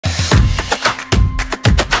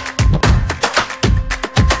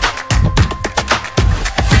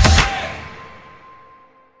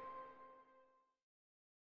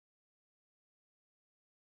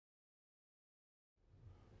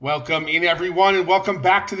Welcome in, everyone, and welcome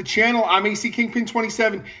back to the channel. I'm AC Kingpin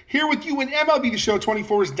 27 here with you in MLB The Show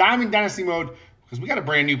 24's Diamond Dynasty mode because we got a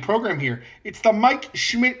brand new program here. It's the Mike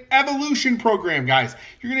Schmidt Evolution Program, guys.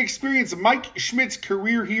 You're going to experience Mike Schmidt's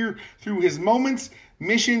career here through his moments,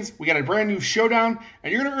 missions. We got a brand new showdown,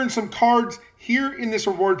 and you're going to earn some cards here in this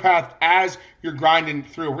reward path as you're grinding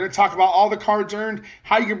through. We're going to talk about all the cards earned,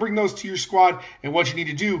 how you can bring those to your squad, and what you need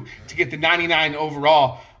to do to get the 99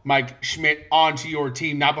 overall Mike Schmidt onto your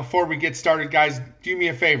team. Now, before we get started, guys, do me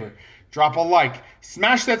a favor. Drop a like,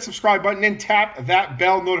 smash that subscribe button, and tap that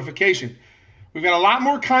bell notification. We've got a lot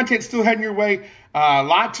more content still heading your way. A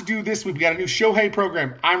lot to do this week. We got a new Shohei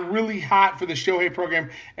program. I'm really hot for the Shohei program.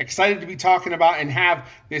 Excited to be talking about and have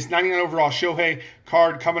this 99 overall Shohei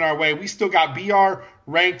card coming our way. We still got BR,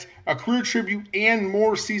 ranked, a career tribute, and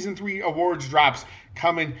more Season 3 awards drops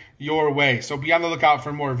coming your way. So be on the lookout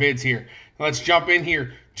for more vids here. Let's jump in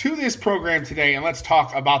here to this program today, and let's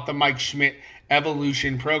talk about the Mike Schmidt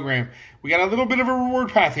Evolution Program. We got a little bit of a reward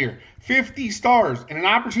path here. 50 stars and an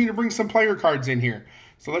opportunity to bring some player cards in here.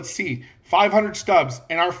 So let's see. 500 stubs.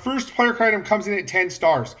 And our first player card item comes in at 10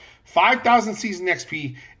 stars. 5,000 season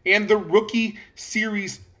XP. And the Rookie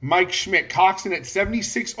Series Mike Schmidt clocks in at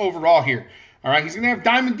 76 overall here. All right, he's going to have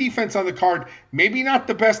diamond defense on the card. Maybe not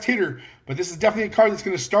the best hitter, but this is definitely a card that's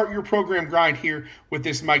going to start your program grind here with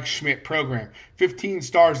this Mike Schmidt program. 15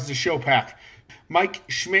 stars is a show pack. Mike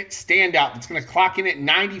Schmidt standout that's going to clock in at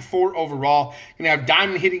 94 overall. Going to have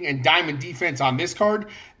diamond hitting and diamond defense on this card.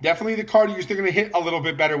 Definitely the card you're still going to hit a little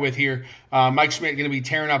bit better with here. Mike Schmidt going to be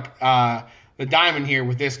tearing up the diamond here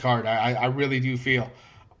with this card. I really do feel.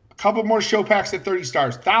 A couple more show packs at 30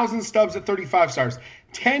 stars. 1,000 stubs at 35 stars.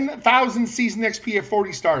 10,000 season XP at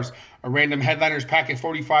 40 stars. A random headliners pack at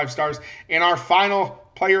 45 stars. And our final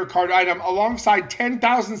player card item alongside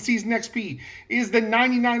 10,000 season XP is the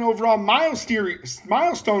 99 overall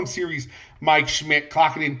Milestone Series Mike Schmidt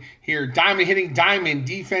clocking in here. Diamond hitting, diamond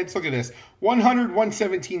defense. Look at this. 100,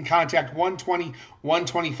 117 contact, 120,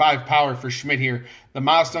 125 power for Schmidt here. The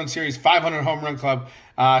Milestone Series 500 home run club.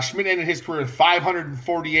 Schmidt ended his career with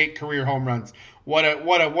 548 career home runs. What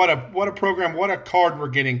a program, what a card we're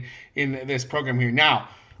getting in this program here. Now,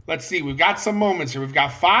 let's see. We've got some moments here. We've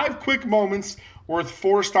got 5 quick moments worth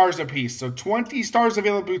 4 stars apiece. So 20 stars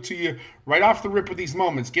available to you right off the rip with these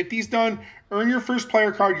moments. Get these done. Earn your first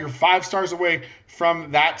player card. You're 5 stars away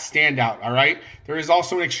from that standout, all right? There is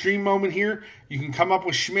also an extreme moment here. You can come up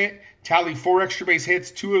with Schmidt, tally 4 extra base hits,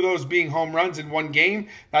 2 of those being home runs in one game.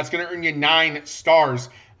 That's going to earn you 9 stars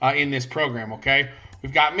in this program, okay?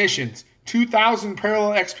 We've got missions. 2,000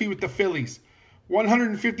 parallel XP with the Phillies.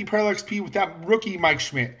 150 parallel XP with that rookie Mike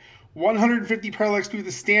Schmidt. 150 parallel XP with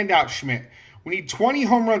the standout Schmidt. We need 20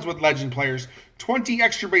 home runs with legend players, 20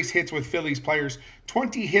 extra base hits with Phillies players,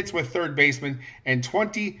 20 hits with third baseman, and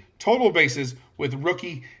 20 total bases with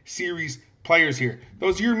rookie series players here.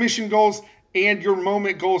 Those are your mission goals and your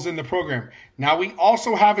moment goals in the program. Now we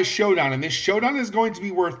also have a showdown, and this showdown is going to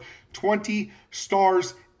be worth 20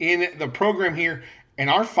 stars in the program here. And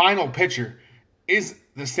our final pitcher is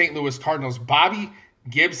the St. Louis Cardinals, Bobby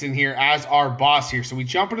Gibson here as our boss here. So we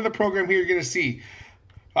jump into the program here. You're going to see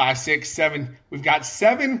 5, 6, 7. We've got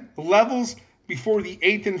 7 levels before the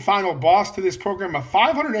 8th and final boss to this program, a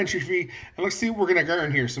 500 entry fee. And let's see what we're going to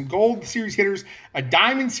earn here. Some gold series hitters, a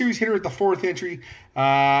diamond series hitter at the 4th entry.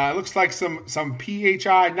 It looks like some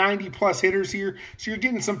PHI 90-plus hitters here. So you're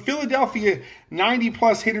getting some Philadelphia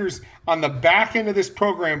 90-plus hitters on the back end of this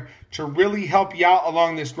program to really help you out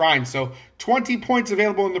along this grind. So 20 points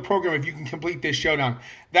available in the program if you can complete this showdown.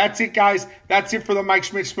 That's it, guys. That's it for the Mike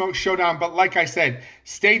Schmidt Smoke Showdown. But like I said,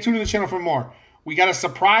 stay tuned to the channel for more. We got a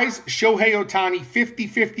surprise Shohei Ohtani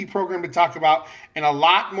 50-50 program to talk about and a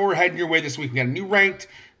lot more heading your way this week. We got a new ranked,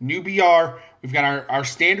 new BR. We've got our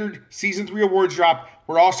standard Season 3 awards drop.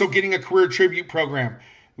 We're also getting a career tribute program.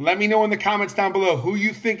 Let me know in the comments down below who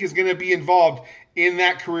you think is going to be involved in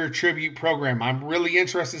that career tribute program. I'm really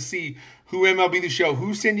interested to see who MLB The Show,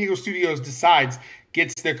 who San Diego Studios decides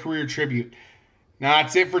gets their career tribute. Now,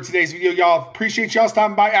 that's it for today's video, y'all. Appreciate y'all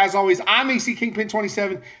stopping by. As always, I'm AC Kingpin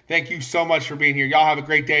 27. Thank you so much for being here. Y'all have a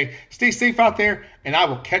great day. Stay safe out there, and I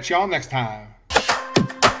will catch y'all next time.